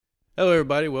Hello,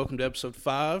 everybody. Welcome to episode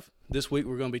 5. This week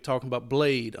we're going to be talking about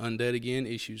Blade, Undead Again,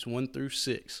 issues 1 through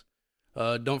 6.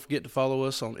 Don't forget to follow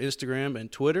us on Instagram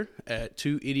and Twitter at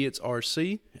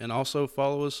 2IdiotsRC, and also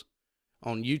follow us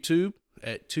on YouTube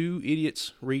at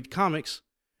 2IdiotsReadComics,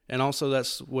 and also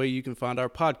that's the way you can find our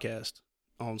podcast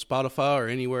on Spotify or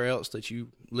anywhere else that you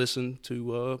listen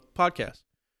to podcasts.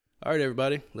 All right,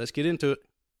 everybody, let's get into it.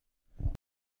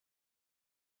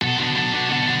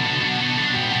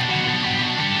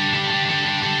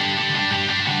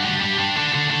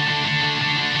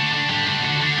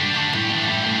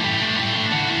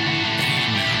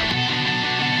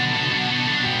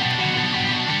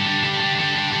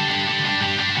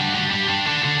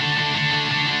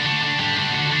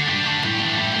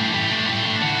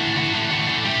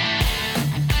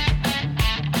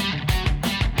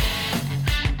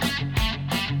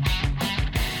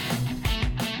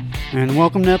 And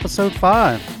welcome to episode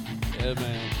 5. Yeah,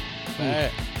 man.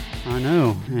 Back. I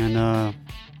know, and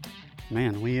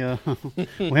man, we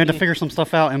we had to figure some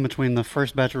stuff out in between the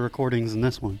first batch of recordings and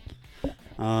this one.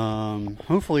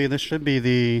 Hopefully, this should be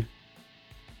the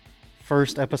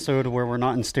first episode where we're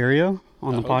not in stereo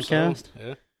on the podcast, so.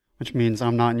 Yeah. which means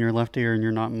I'm not in your left ear and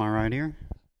you're not in my right ear.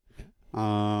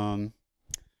 And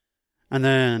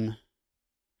then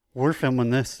we're filming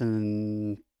this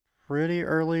in pretty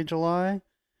early July.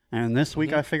 And this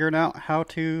week I figured out how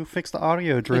to fix the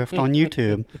audio drift on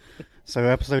YouTube. So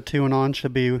episode 2 and on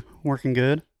should be working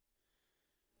good.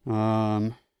 We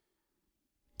were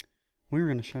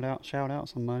going to shout out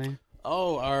somebody.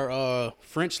 Oh, our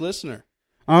French listener.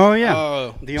 Oh,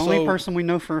 yeah. The only person we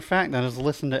know for a fact that has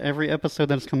listened to every episode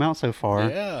that has come out so far.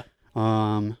 Yeah.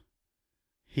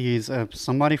 He's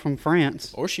somebody from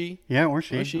France. Or she. Yeah, or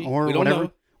she. Or we don't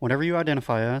know. Whatever you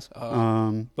identify as.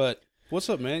 But what's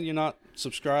up, man? You're not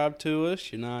subscribed to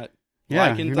us. You're not you're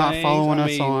liking things. not following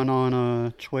us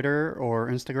on Twitter or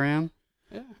Instagram.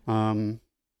 Yeah.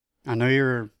 I know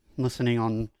you're listening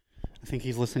on. I think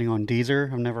he's listening on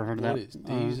Deezer. I've never heard of that. What is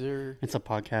Deezer? It's a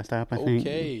podcast app. I think.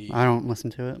 Okay. I don't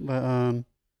listen to it, but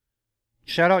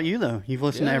shout out you though. You've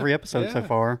listened to every episode so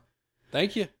far.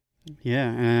 Thank you.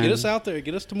 Yeah, and get us out there.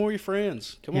 Get us to more of your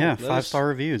friends. Come on. Yeah, 5-star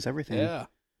reviews, everything. Yeah.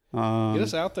 Get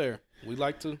us out there. We'd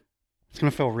like to. It's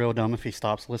gonna feel real dumb if he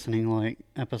stops listening like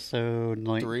episode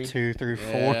 2 through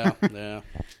 4. Yeah.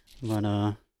 But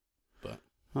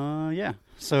yeah.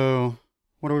 So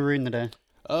what are we reading today?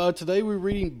 Today we're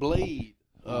reading Blade,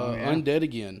 Undead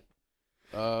Again.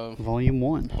 Volume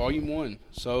 1. Volume 1.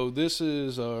 So this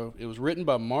is it was written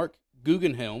by Mark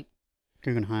Guggenheim.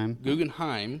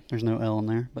 Guggenheim. There's no L in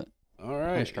there, but all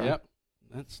right. Yep.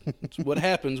 That's what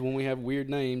happens when we have weird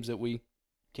names that we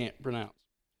can't pronounce.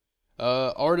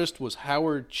 Artist was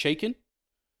Howard Chaykin.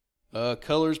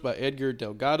 Colors by Edgar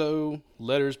Delgado.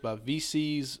 Letters by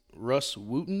VC's Russ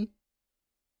Wooten.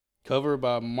 Cover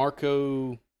by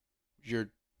Marko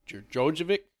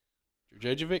Djurjevic.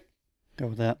 Go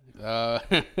with that.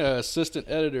 Assistant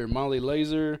editor Molly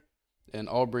Laser and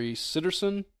Aubrey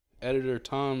Sitterson. Editor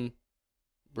Tom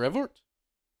Brevoort.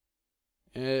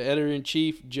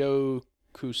 Editor-in-chief Joe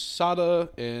Quesada.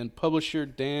 And publisher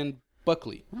Dan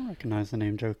Buckley. I recognize the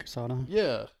name Joe Quesada.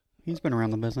 Yeah. He's been around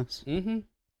the business. Mm-hmm.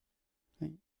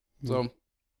 So,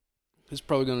 it's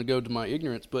probably going to go to my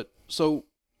ignorance, but so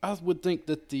I would think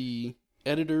that the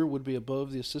editor would be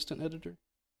above the assistant editor,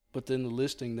 but then the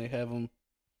listing, they have them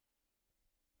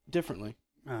differently.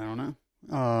 I don't know.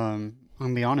 I'm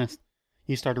going to be honest.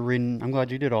 You started reading, I'm glad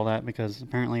you did all that, because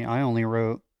apparently I only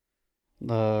wrote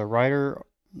the writer,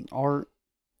 art,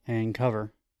 and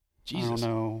cover. Jesus. I don't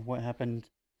know what happened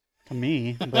to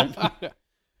me, but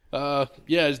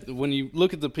yeah, when you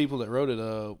look at the people that wrote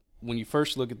it, when you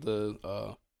first look at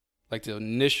the the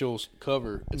initial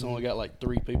cover, it's only got like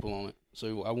 3 people on it.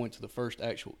 So I went to the first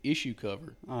actual issue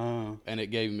cover, and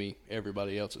it gave me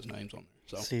everybody else's names on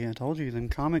there. So see, I told you, them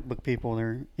comic book people,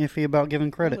 they're iffy about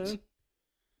giving credits.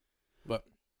 But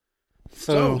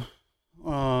so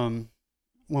when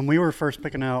we were first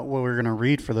picking out what we were going to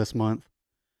read for this month,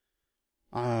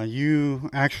 you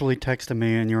actually texted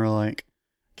me and you were like,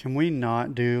 can we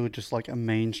not do just like a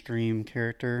mainstream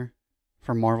character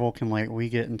for Marvel? Can we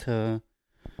get into,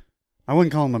 I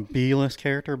wouldn't call him a B-list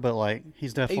character, but like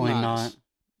he's definitely not.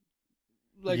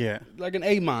 Like an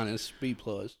A-, B+.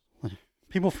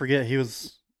 People forget he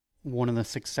was one of the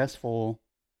successful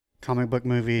comic book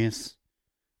movies.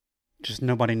 Just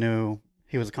nobody knew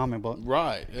he was a comic book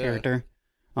character.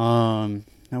 And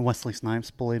Wesley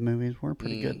Snipes' Blade movies were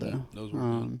pretty good though. Those were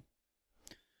good.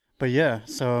 But yeah,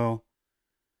 so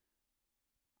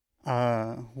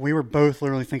we were both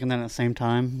literally thinking that at the same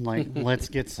time. Like, let's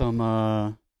get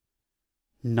some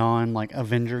non like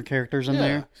Avenger characters in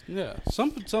there. Yeah,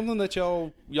 something that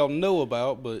y'all know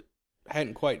about, but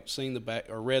hadn't quite seen the back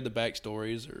or read the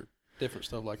backstories or different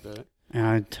stuff like that. And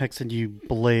I texted you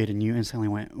Blade, and you instantly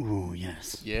went, "Ooh,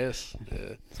 yes." Yes,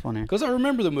 yeah. It's funny because I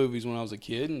remember the movies when I was a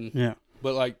kid, and yeah,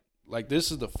 but like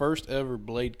this is the first ever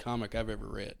Blade comic I've ever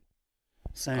read.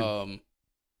 same.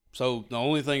 So the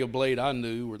only thing of Blade I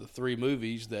knew were the 3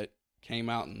 movies that came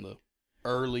out in the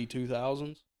early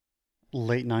 2000s,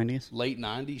 Late 90s. late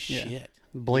 90s. Yeah. Shit,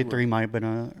 Blade 3 might have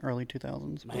been early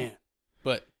 2000s. man.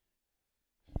 But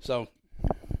so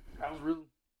I was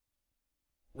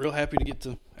real happy to get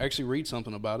to actually read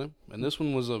something about him, and this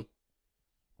one was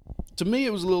to me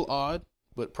it was a little odd,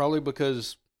 but probably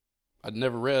because I'd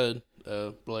never read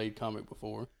a Blade comic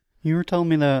before. You were telling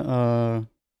me that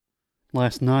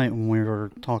last night when we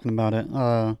were talking about it.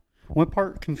 What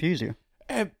part confused you?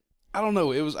 I don't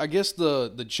know. It was, I guess,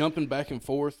 the jumping back and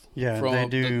forth. Yeah, from they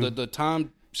do. the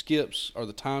time skips or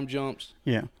the time jumps.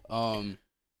 Yeah.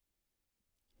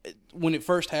 When it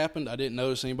first happened, I didn't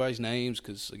notice anybody's names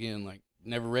because, again, like,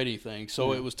 never read anything.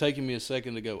 So it was taking me a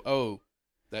second to go, oh,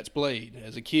 that's Blade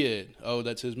as a kid. Oh,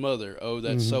 that's his mother. Oh,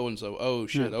 that's so-and-so. Oh,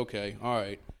 shit, okay, all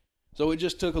right. So it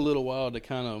just took a little while to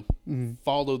kind of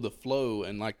follow the flow.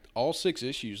 And, like, all 6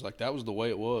 issues, like, that was the way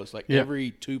it was. Like,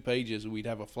 every 2 pages, we'd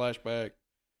have a flashback.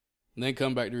 And then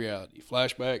come back to reality.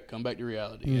 Flashback, come back to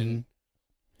reality.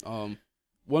 And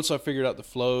once I figured out the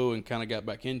flow and kind of got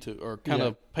back into or kind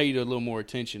of paid a little more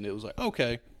attention, it was like,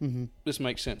 okay, this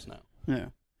makes sense now. Yeah.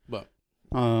 But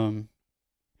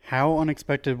how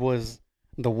unexpected was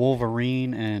the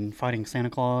Wolverine and fighting Santa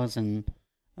Claus and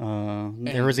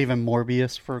there was even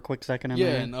Morbius for a quick second in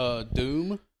there. And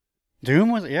Doom. Doom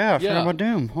was I forgot about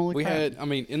Doom. Holy crap.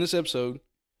 In this episode,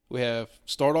 we have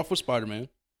start off with Spider-Man.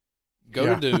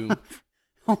 Go to Doom.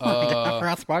 Oh my God, I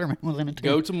forgot Spider-Man was in it too.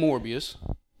 Go to Morbius.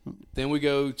 Then we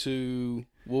go to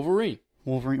Wolverine.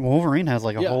 Wolverine has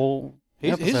like a whole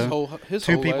episode. His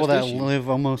 2 whole people last that issue. live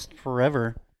almost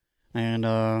forever. And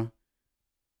I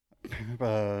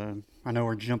know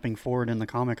we're jumping forward in the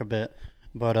comic a bit,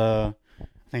 but I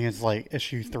think it's like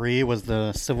issue 3 was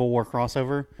the Civil War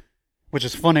crossover. Which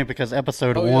is funny because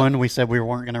episode 1 we said we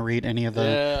weren't going to read any of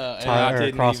the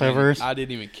crossovers. I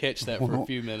didn't even catch that for a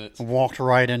few minutes. Walked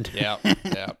right into it.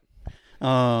 Yeah.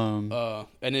 And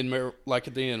then like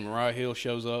at the end, Mariah Hill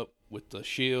shows up with the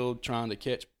shield trying to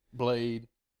catch Blade.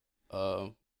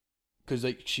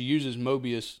 Because she uses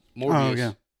Morbius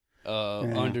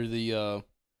under the oh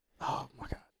my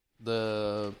God,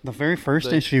 the very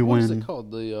first issue what when is it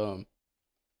called, the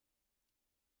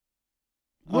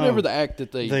whatever the act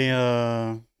that they I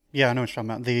know what you're talking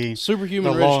about, the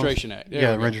Superhuman Registration Act.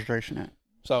 The Registration Act.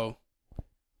 So,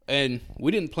 and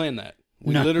we didn't plan that.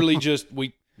 We literally just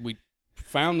we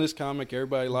found this comic,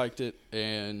 everybody liked it,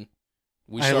 and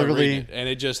we started reading it, and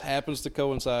it just happens to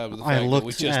coincide with the fact that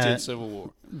we just did Civil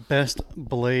War. Best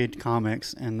Blade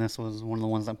comics, and this was one of the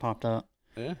ones that popped up.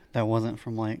 Yeah, that wasn't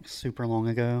from like super long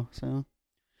ago. So,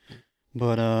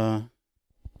 but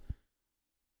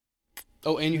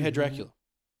oh, and you had Dracula.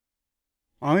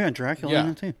 Oh yeah, Dracula in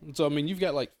it too. So I mean, you've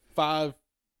got like 5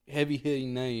 heavy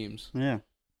hitting names. Yeah.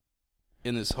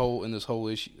 In this whole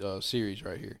issue series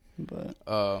right here.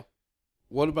 But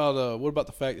what about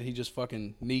the fact that he just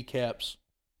fucking kneecaps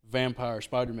Vampire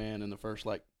Spider-Man in the first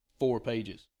like 4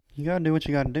 pages? You gotta do what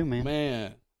you gotta do, man.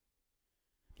 Man.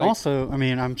 Like, also, I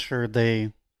mean, I'm sure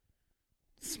they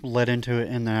led into it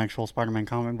in the actual Spider-Man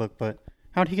comic book, but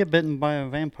how'd he get bitten by a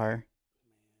vampire?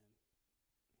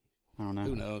 I don't know.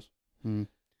 Who knows?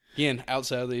 Again,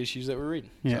 outside of the issues that we're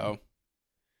reading. Yeah. So,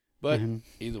 but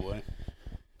either way.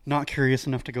 Not curious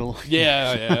enough to go look.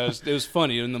 Yeah. It was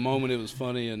funny. In the moment, it was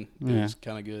funny, and it was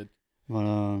kind of good. But,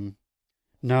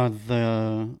 no,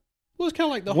 well, it's kind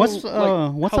of like the what's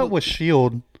up with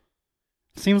S.H.I.E.L.D.?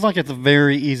 Seems like it's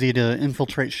very easy to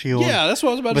infiltrate S.H.I.E.L.D. Yeah, that's what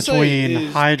I was about to say. Between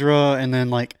Hydra and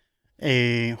then, like,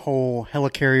 a whole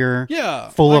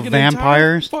helicarrier full like of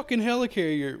vampires. Fucking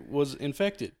helicarrier was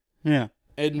infected. Yeah.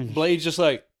 And Blade's just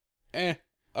like, I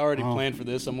already planned for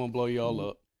this. I'm going to blow you all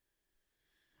up.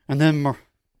 And then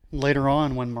later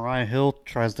on, when Mariah Hill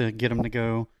tries to get him to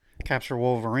go capture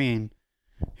Wolverine,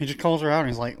 he just calls her out and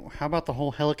he's like, how about the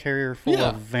whole helicarrier full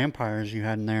of vampires you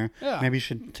had in there? Yeah. Maybe you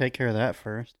should take care of that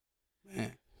first.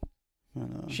 Man.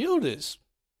 But, S.H.I.E.L.D. is,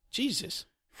 Jesus.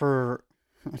 For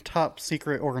a top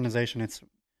secret organization, it's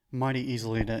mighty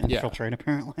easily to infiltrate,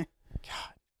 apparently.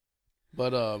 God.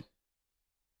 But,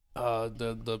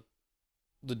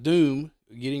 the Doom,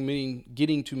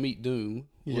 getting to meet Doom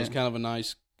was kind of a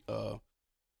nice,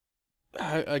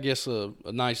 I guess a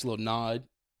nice little nod.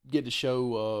 Get to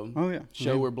show,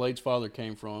 show where Blade's father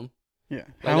came from. Yeah.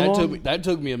 That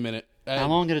took me a minute. How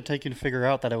long did it take you to figure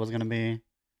out that it was going to be,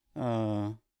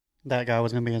 that guy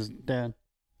was going to be his dad?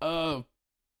 I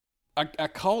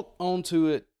caught onto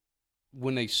it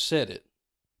when they said it,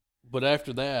 but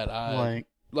after that,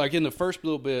 like in the first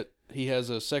little bit, he has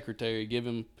a secretary give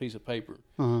him a piece of paper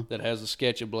that has a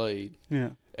sketch of Blade.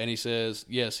 Yeah. And he says,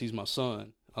 "Yes, he's my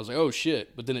son." I was like, "Oh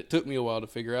shit!" But then it took me a while to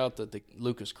figure out that the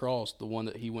Lucas Cross, the one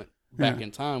that he went back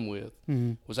in time with,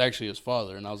 was actually his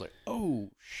father. And I was like,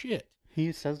 "Oh shit!"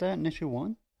 He says that in issue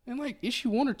 1. And like issue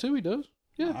 1 or 2, he does.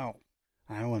 Yeah. Wow.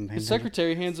 I wasn't paying The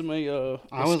secretary hands him a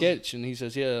sketch, and he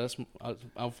says, "Yeah,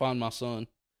 I'll find my son."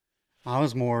 I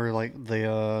was more like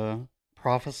the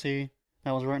prophecy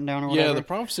that was written down or whatever. Yeah, the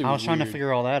prophecy. I was trying to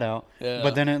figure all that out. Yeah.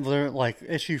 But then it like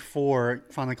issue 4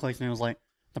 it finally clicks, and it was like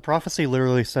the prophecy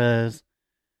literally says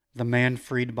the man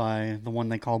freed by the one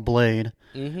they call Blade,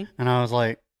 and I was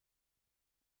like,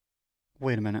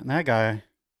 wait a minute, that guy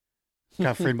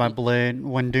got freed by Blade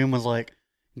when Doom was like,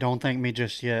 "Don't thank me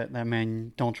just yet. That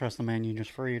man, don't trust the man you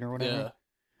just freed," or whatever. Yeah.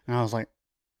 And I was like,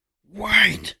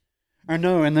 "What?" Or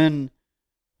no, and then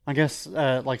I guess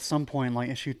at like some point, like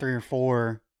issue 3 or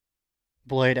 4,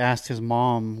 Blade asked his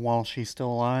mom while she's still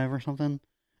alive or something,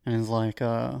 and is like,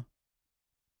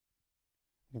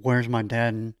 "Where's my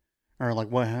dad?" Or like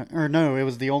what? Or no, it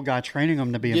was the old guy training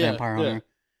him to be a vampire hunter,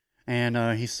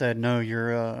 and he said, "No,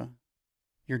 your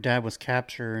dad was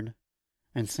captured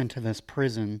and sent to this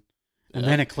prison." And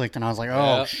then it clicked, and I was like,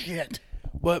 "Oh shit!"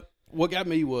 But what got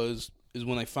me is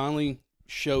when they finally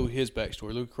show his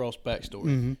backstory, Lucas Cross'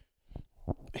 backstory.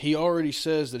 He already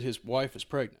says that his wife is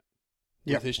pregnant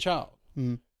with his child.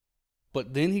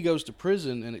 But then he goes to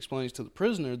prison and explains to the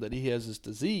prisoner that he has this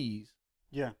disease.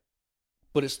 Yeah.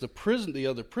 But it's the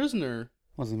other prisoner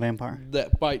Was a vampire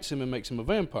that bites him and makes him a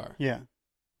vampire. Yeah.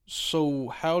 So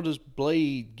how does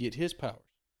Blade get his powers?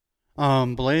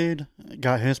 Blade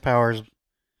got his powers,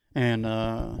 and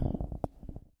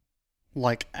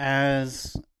like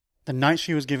as the night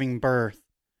she was giving birth,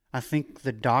 I think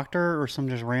the doctor or some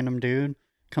just random dude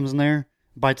comes in there,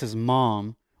 bites his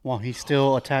mom while he's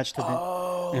still attached to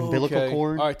the umbilical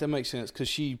cord. All right, that makes sense because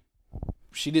she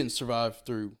didn't survive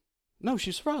through. No,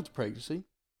 she survived the pregnancy,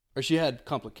 or she had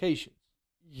complications.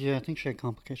 Yeah, I think she had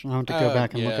complications. I have to go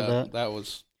back and look at that. That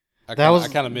was. I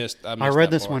kind of missed. I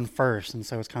read this one first, and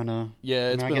so it's kind of. Yeah,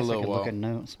 it's been a little while. Look at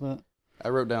notes, but I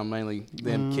wrote down mainly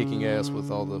them kicking ass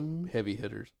with all the heavy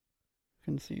hitters.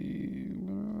 Can see.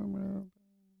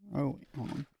 Oh, wait,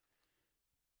 hold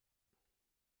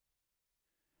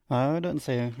on. It doesn't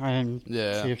say. I didn't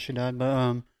see if she died,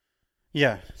 but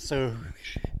yeah. So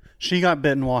she got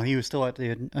bitten while he was still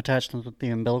attached to the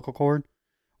umbilical cord,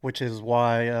 which is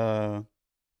why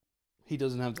he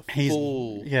doesn't have the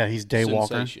full. He's Daywalker.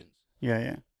 Sensations.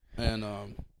 Yeah.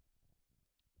 And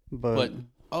but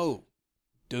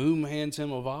Doom hands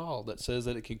him a vial that says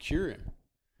that it can cure him.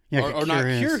 Yeah, or not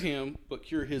cure him, but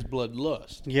cure his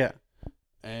bloodlust. Yeah.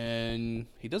 And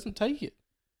he doesn't take it.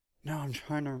 No, I'm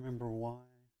trying to remember why.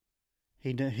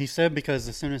 He said because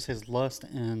as soon as his lust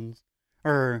ends,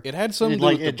 or it had something to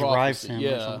do with it the drives prophecy.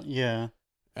 him. Yeah.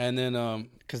 And then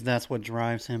because that's what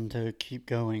drives him to keep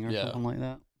going or something like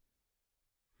that.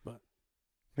 But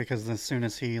because as soon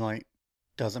as he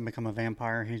doesn't become a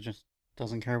vampire, he just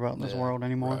doesn't care about this world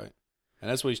anymore. Right. And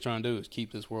that's what he's trying to do is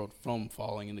keep this world from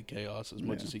falling into chaos as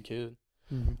much as he could.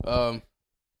 Mm-hmm.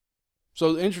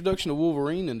 So the introduction of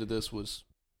Wolverine into this was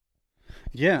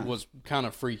kind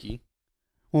of freaky.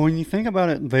 Well, when you think about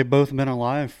it, they've both been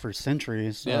alive for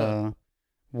centuries. Yeah.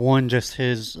 One, just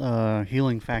his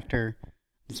healing factor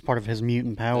is part of his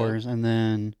mutant powers, and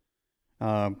then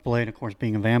Blade, of course,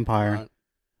 being a vampire.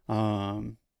 Right.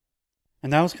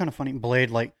 And that was kind of funny.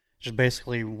 Blade, just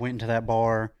basically went into that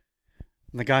bar.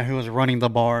 The guy who was running the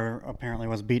bar apparently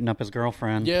was beating up his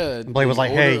girlfriend. Yeah. And Blade was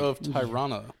like, "Hey." Of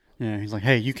Tirana. Yeah, he's like,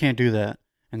 "Hey, you can't do that."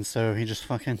 And so he just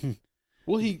fucking...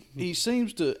 Well, he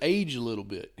seems to age a little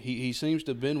bit. He seems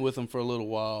to have been with him for a little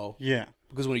while. Yeah.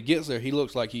 Because when he gets there, he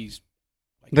looks like he's...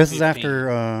 this 15. Is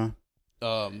after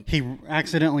he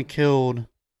accidentally killed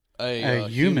a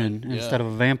human instead of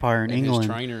a vampire in England.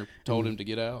 His trainer told him to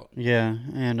get out. Yeah,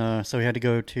 and so he had to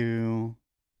go to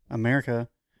America.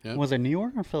 Yep. Was it New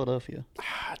York or Philadelphia?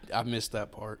 I missed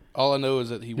that part. All I know is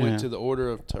that he went to the Order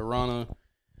of Tirana,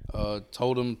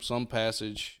 told him some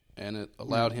passage, and it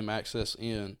allowed him access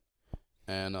in,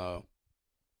 and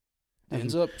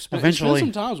ends up spend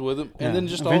some time with him, and then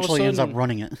just all of a sudden ends up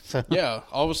running it. So. Yeah,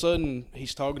 all of a sudden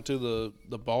he's talking to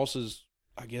the boss's,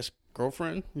 I guess,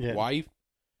 girlfriend, wife,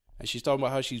 and she's talking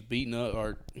about how she's beaten up,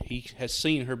 or he has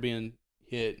seen her being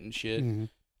hit and shit, and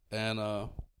then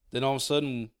all of a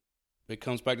sudden it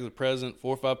comes back to the present.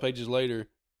 4 or 5 pages later,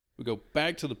 We go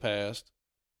back to the past,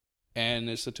 and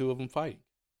it's the two of them fighting.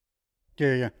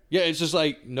 Yeah. Yeah, it's just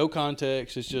like no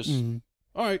context. It's just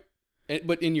all right.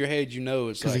 But in your head, you know,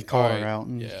 it's because like he called all her right, out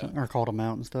and yeah. or called him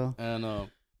out and stuff. And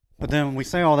But then we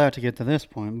say all that to get to this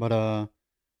point. But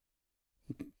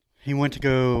he went to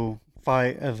go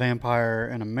fight a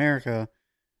vampire in America,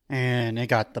 and it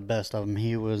got the best of him.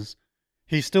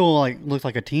 He still like looked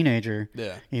like a teenager.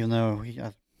 Yeah. Even though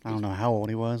I don't know how old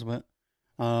he was, but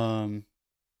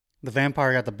the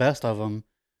vampire got the best of him,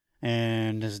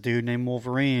 and this dude named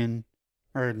Wolverine,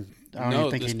 or I don't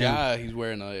even think this he knew. guy, he's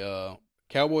wearing a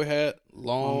cowboy hat,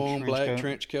 long black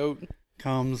trench coat.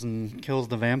 Comes and kills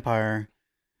the vampire,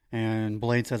 and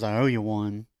Blade says, "I owe you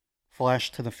one."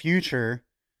 Flash to the future,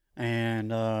 and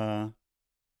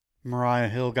Mariah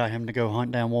Hill got him to go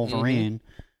hunt down Wolverine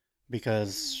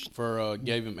because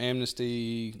gave him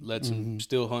amnesty, lets him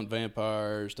still hunt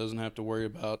vampires, doesn't have to worry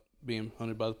about being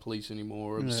hunted by the police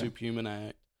anymore, or the Superhuman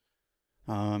Act.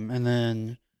 And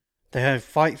then they had a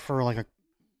fight for like a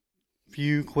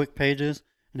few quick pages,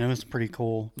 and it was pretty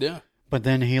cool. Yeah. But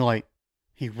then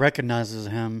he recognizes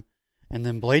him, and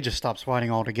then Blade just stops fighting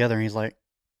altogether, and he's like,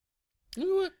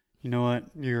 You know what?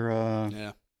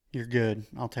 You're good.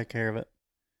 I'll take care of it.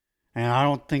 And I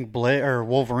don't think Blade or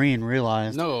Wolverine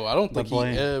realized. No, I don't think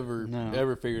Blade, he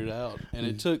ever figured it out. And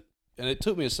it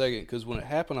took me a second, because when it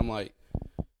happened, I'm like,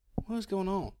 what is going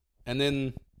on? And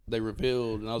then they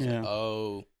revealed, and I was like,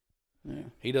 oh,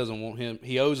 he doesn't want him.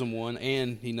 He owes him one,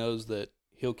 and he knows that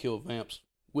he'll kill Vamps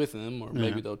with him, or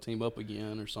maybe they'll team up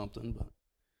again or something.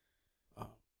 But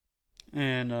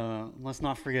and let's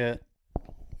not forget,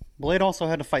 Blade also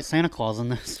had to fight Santa Claus in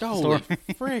this story.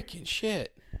 Freaking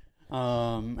shit.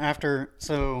 I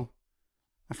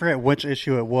forget which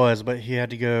issue it was, but he had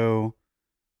to go,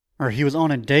 or he was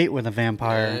on a date with a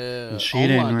vampire, and she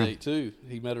online date too.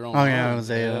 He met her online. Oh yeah, it was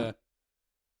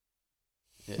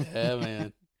yeah,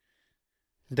 man.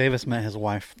 Davis met his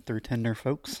wife through Tinder,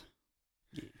 folks.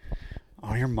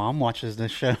 Oh, your mom watches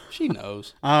this show. She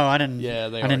knows. Oh, I didn't. Yeah,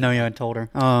 I didn't know you had told her.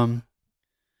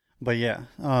 But yeah.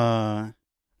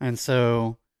 And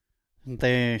so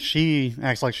she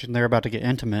acts like they're about to get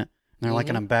intimate. And they're like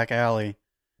in a back alley,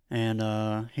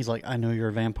 and he's like, "I know you're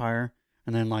a vampire,"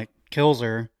 and then like kills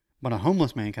her, but a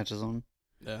homeless man catches him.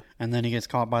 Yeah. And then he gets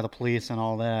caught by the police and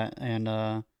all that,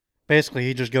 and basically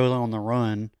he just goes on the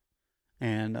run,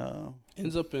 and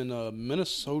ends up in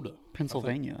Minnesota,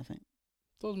 Pennsylvania, I think.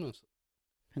 Those Minnesota.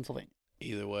 Pennsylvania.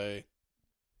 Either way,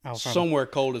 somewhere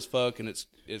cold as fuck, and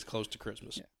it's close to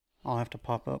Christmas. Yeah. I'll have to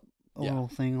pop up a little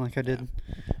thing like I did,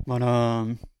 but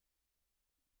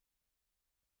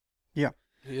yeah.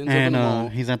 He ends up in the mall.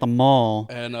 He's at the mall,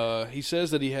 and he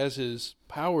says that his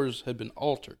powers had been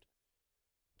altered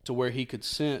to where he could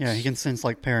sense. Yeah, he can sense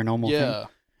like paranormal. Yeah, things.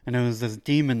 And it was this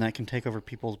demon that can take over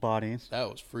people's bodies. That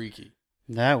was freaky.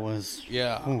 That was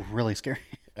really scary.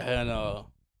 And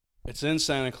it's in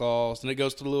Santa Claus, and it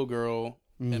goes to the little girl.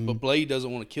 But Blade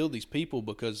doesn't want to kill these people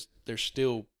because they're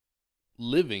still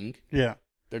living. Yeah.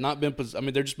 They're not been.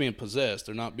 They're just being possessed.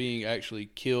 They're not being actually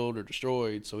killed or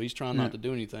destroyed. So he's trying not to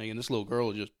do anything. And this little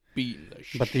girl is just beating the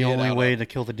shit. But the only way to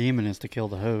kill the demon is to kill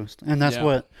the host, and that's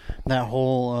what that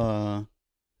whole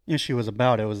issue was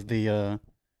about. It was the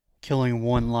killing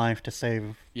one life to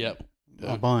save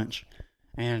a bunch,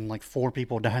 and like 4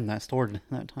 people died in that store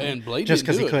that time. And Blade just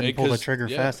because he couldn't pull the trigger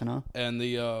fast enough. And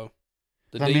the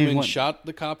demon shot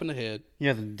the cop in the head.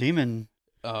 Yeah, the demon.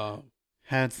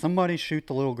 Had somebody shoot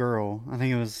the little girl. I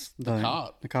think it was the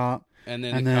cop. And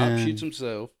then the cop shoots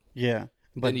himself. Yeah.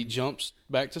 But then he jumps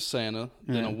back to Santa.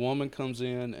 Then a woman comes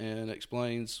in and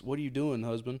explains, "What are you doing,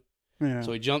 husband?" Yeah.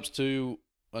 So he jumps to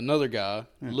another guy,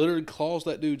 literally claws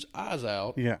that dude's eyes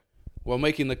out. Yeah. While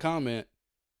making the comment,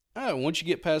 once you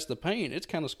get past the pain, it's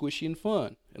kind of squishy and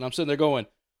fun. And I'm sitting there going,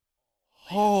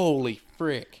 holy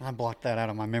frick. I blocked that out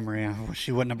of my memory. I wish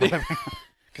she wouldn't have brought it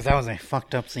because that was a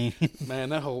fucked up scene.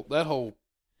 Man, that whole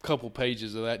couple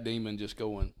pages of that demon just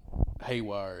going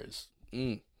haywire is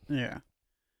yeah.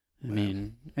 I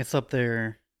mean, it's up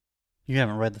there. You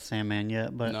haven't read The Sandman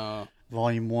yet, but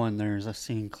Volume 1, there's a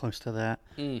scene close to that,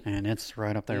 and it's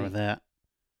right up there with that.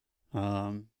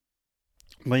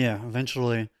 But yeah,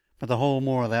 eventually, but the whole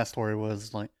moral of that story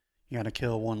was like, you got to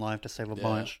kill one life to save a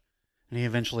bunch, and he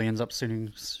eventually ends up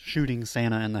shooting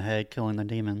Santa in the head, killing the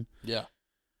demon. Yeah.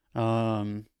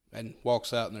 And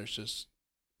walks out, and there's just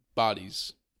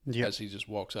bodies as he just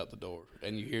walks out the door,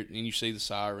 and you see the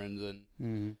sirens,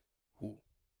 and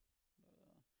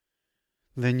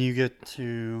then you get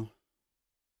to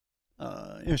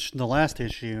the last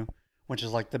issue, which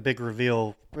is like the big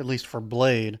reveal, at least for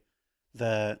Blade,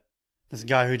 that this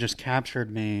guy who just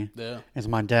captured me Yeah. is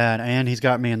my dad, and he's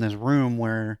got me in this room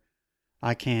where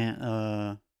I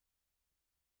can't.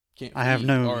 Can't I have feed,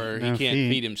 no or no he can't feed.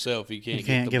 feed himself. He can't,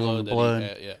 can't get give the him blood the that blood. he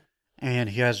had. Yeah. And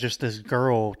he has just this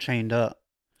girl chained up.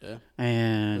 Yeah.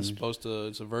 And It's supposed to.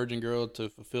 It's a virgin girl to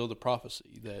fulfill the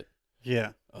prophecy that.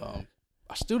 yeah.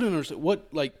 I still didn't understand what,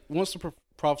 like, once the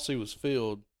prophecy was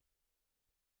filled,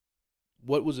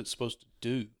 what was it supposed to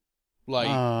do? Like,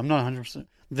 I'm not 100%.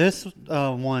 This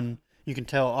one, you can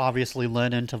tell, obviously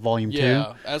led into Volume 2.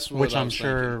 yeah, that's what which I I'm was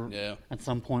sure thinking. Yeah, at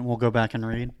some point we'll go back and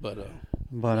read. but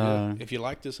But if you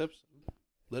like this episode,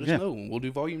 let us yeah. know, and we'll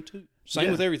do Volume 2. Same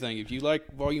Yeah. with everything. If you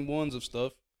like Volume 1s of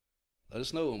stuff, let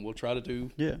us know, and we'll try to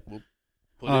do. yeah. We'll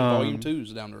put in Volume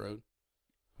 2s down the road.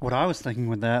 What I was thinking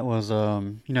with that was,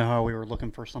 you know how we were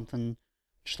looking for something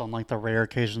just on like the rare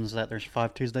occasions that there's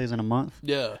 5 Tuesdays in a month?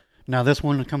 Yeah. Now this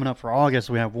one coming up for August,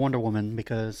 we have Wonder Woman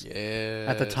because Yeah.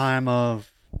 at the time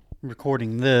of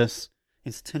recording this,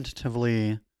 it's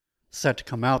tentatively set to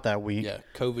come out that week. Yeah.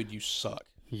 COVID, you suck.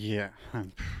 Yeah.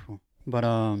 But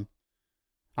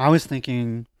I was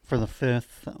thinking for the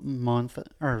 5th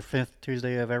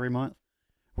Tuesday of every month,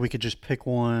 we could just pick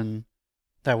one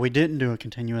that we didn't do a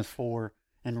continuous for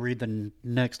and read the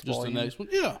next Just volume. the next one.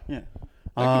 Yeah. Yeah.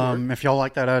 That could work. If y'all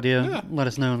like that idea, Yeah. let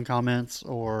us know in the comments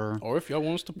or Or if y'all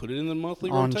want us to put it in the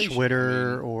monthly on rotation.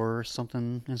 Twitter I mean, or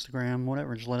something, Instagram,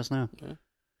 whatever. Just let us know.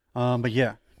 Yeah. But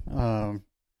yeah,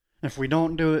 if we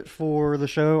don't do it for the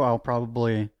show, I'll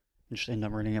probably just end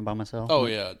up reading it by myself. Oh,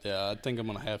 yeah. Yeah. I think I'm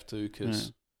going to have to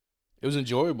because it was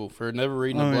enjoyable for never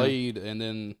reading Oh, a yeah. Blade and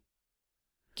then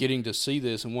getting to see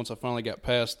this. And once I finally got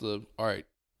past the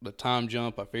time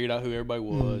jump, I figured out who everybody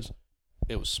was.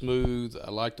 It was smooth. I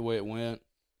liked the way it went.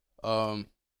 The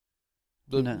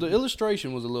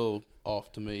illustration was a little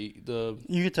off to me.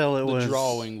 You could tell it The was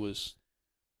drawing was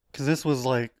because this was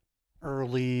like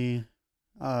early,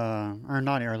 or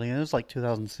not early. It was like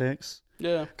 2006.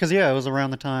 yeah. Because it was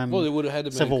around the time Well, it would have had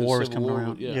to be Civil War was Civil coming War,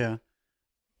 around. Yeah.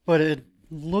 But it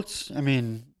looks. I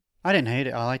mean, I didn't hate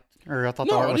it. I thought the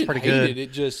No, art I was didn't pretty hate good. it.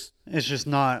 It just It's just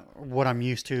not what I'm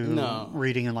used to No.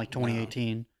 reading in like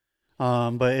 2018.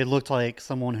 But it looked like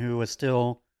someone who was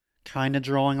still kind of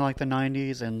drawing like the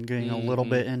 90s and getting a little Mhm.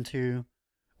 bit into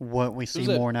what we see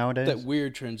that- more nowadays. that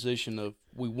weird transition of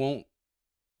we want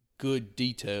good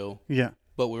detail, Yeah.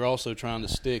 but we're also trying to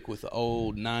stick with the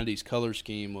old 90s color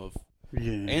scheme of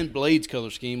Yeah. and Blade's color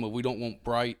scheme of we don't want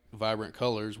bright, vibrant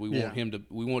colors. We Yeah.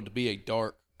 want it to be a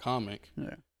dark comic.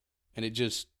 Yeah. And it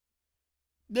just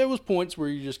there was points where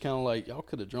you just kind of like y'all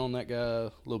could have drawn that guy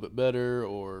a little bit better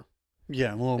or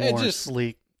Yeah, a little It more just-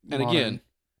 sleek. and modern. again,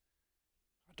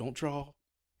 don't draw.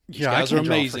 These yeah, guys I are can't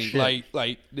draw for amazing. shit.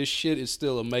 Like this shit is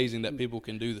still amazing that people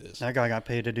can do this. That guy got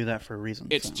paid to do that for a reason.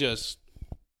 It's so. just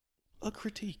a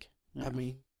critique. Yeah. I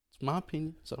mean, it's my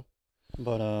opinion. So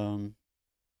But shit,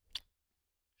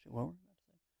 what were we about to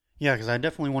say? Yeah, because I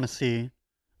definitely want to see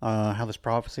how this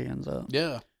prophecy ends up.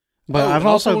 yeah. But I've and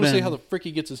I also want to been see how the frick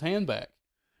he gets his hand back.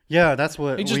 yeah, that's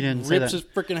what He we just didn't say. rips That.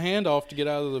 his freaking hand off to get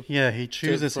out of the Yeah, he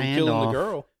chews his from hand killing off. the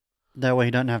girl. That way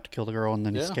he doesn't have to kill the girl and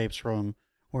then Yeah. escapes from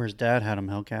where his dad had him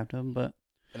held captive. But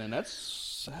And then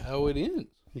that's how it ends.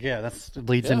 yeah, it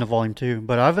leads Yeah. into volume 2.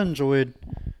 But I've enjoyed,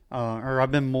 or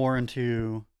I've been more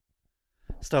into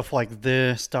stuff like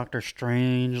this, Doctor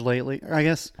Strange lately. I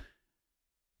guess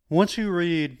once you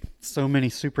read so many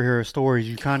superhero stories,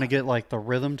 you kind of get like the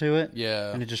rhythm to it,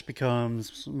 Yeah. and it just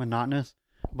becomes monotonous.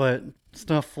 But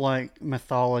stuff like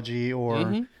mythology or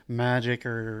Mhm. magic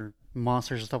or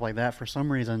monsters and stuff like that, for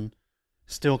some reason,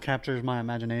 still captures my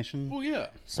imagination. Well, yeah.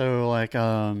 So like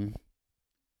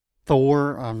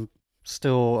Thor, I'm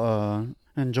still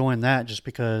enjoying that just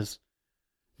because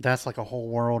that's like a whole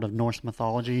world of Norse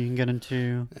mythology you can get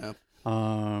into.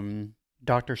 Yeah.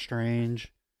 Doctor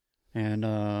Strange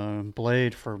and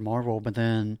Blade for Marvel, but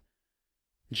then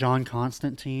John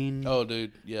Constantine. Oh,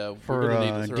 dude. Yeah. For, we're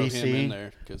gonna need to throw DC. him in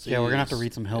there. Yeah, we're gonna have to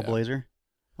read some yeah. Hellblazer.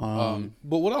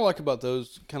 But what I like about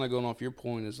those, kind of going off your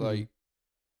point, is like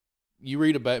you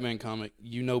read a Batman comic,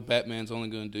 you know Batman's only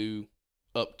going to do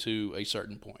up to a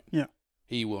certain point. Yeah.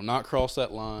 He will not cross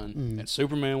that line, and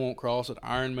Superman won't cross it.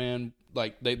 Iron Man,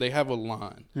 like they have a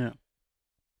line. Yeah.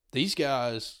 These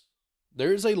guys,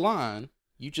 there is a line.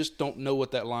 You just don't know what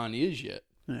that line is yet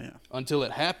Yeah. until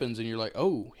it happens, and you're like,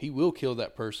 oh, he will kill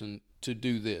that person to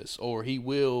do this, or he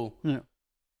will Yeah.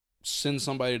 send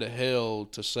somebody to hell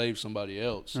to save somebody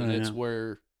else. And it's yeah.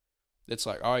 where it's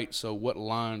like, all right, so what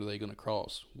line are they going to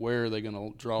cross? Where are they going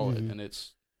to draw it? And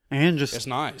it's just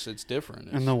nice. It's different.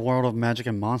 in the world of magic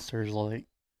and monsters, like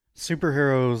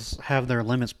superheroes have their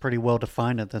limits pretty well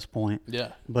defined at this point.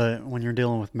 Yeah. But when you're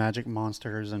dealing with magic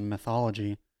monsters and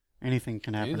mythology, anything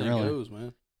can happen. Anything really goes,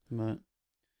 man. But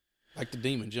Like the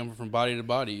demon jumping from body to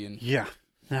body, and yeah,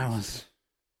 that was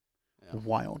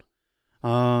wild.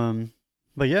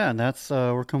 But yeah, that's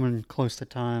we're coming close to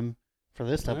time for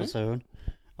this All right. episode.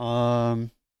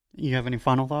 You have any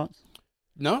final thoughts?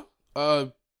 No,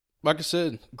 like I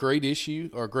said, great issue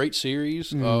or great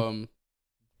series. Mhm.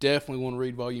 Definitely want to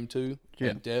read volume 2. Yeah.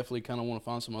 And definitely kind of want to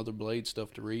find some other Blade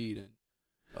stuff to read. And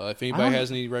if I anybody don't- has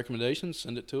any recommendations,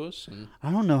 send it to us. And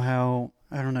I don't know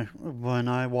when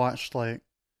I watched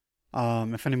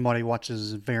if anybody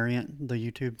watches Variant, the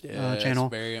YouTube channel.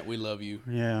 Variant, we love you.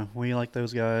 Yeah, we like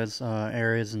those guys,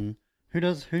 Aries, and who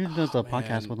does the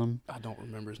podcast man. with them? I don't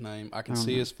remember his name. I can I don't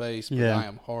see know. his face, but Yeah. I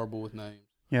am horrible with names.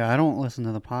 Yeah, I don't listen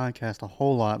to the podcast a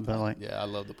whole lot, but Yeah, I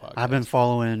love the podcast. I've been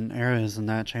following Aries in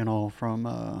that channel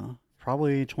from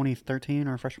probably 2013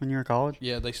 or freshman year of college.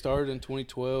 Yeah, they started in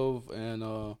 2012,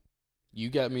 and you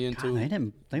got me into.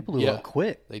 God, they blew Yeah. up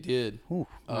quick. They did. Ooh,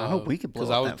 I hope we could blow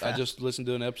up that fast. I just listened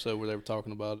to an episode where they were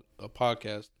talking about a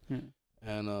podcast, Yeah.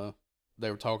 and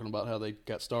they were talking about how they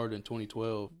got started in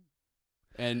 2012,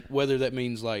 and whether that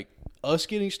means like us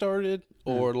getting started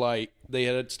or like they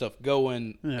had stuff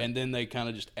going, and then they kind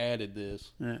of just added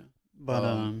this. Yeah,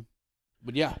 but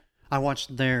But yeah, I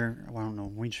watched their. Well, I don't know.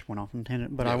 We just went off on a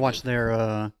tangent, but Yeah, I we watched did.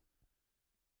 their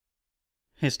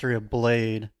history of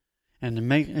Blade,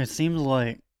 and it seems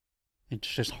like it's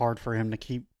just hard for him to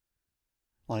keep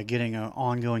getting an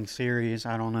ongoing series.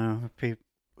 I don't know if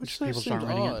which people seems start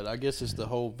reading it. odd. I guess it's the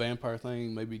whole vampire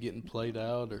thing maybe getting played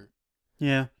out, or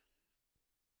Yeah,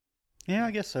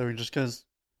 I guess so. Just because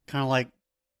kind of like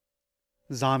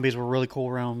zombies were really cool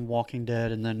around Walking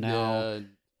Dead, and then now yeah,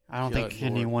 I don't think God,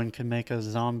 Lord. anyone can make a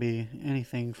zombie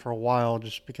anything for a while,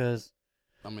 just because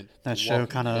I mean that The show Walking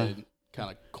kind of Dead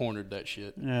kind of cornered that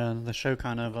shit. the show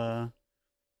kind of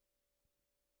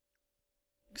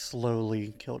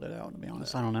slowly killed it out. To be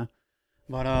honest, I don't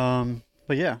know,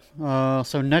 but yeah.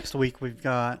 So next week we've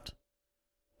got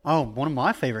one of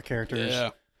my favorite characters.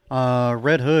 Yeah,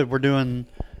 Red Hood. We're doing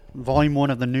Volume 1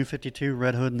 of the New 52,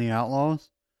 Red Hood and the Outlaws.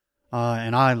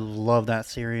 And I love that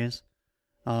series.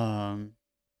 We'll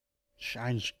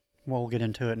get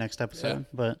into it next episode,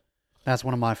 but that's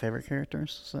one of my favorite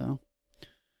characters. So,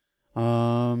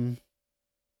 I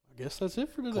guess that's it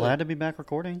for today. glad to be back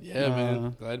recording. Yeah,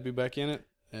 man. Glad to be back in it.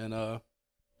 And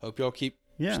hope y'all keep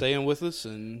staying with us.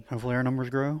 And hopefully our numbers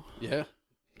grow. yeah,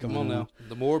 come on now.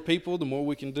 The more people, the more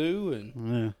we can do. And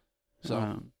Yeah.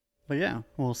 so, But yeah,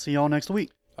 we'll see y'all next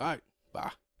week. all right,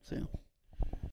 bye. See ya.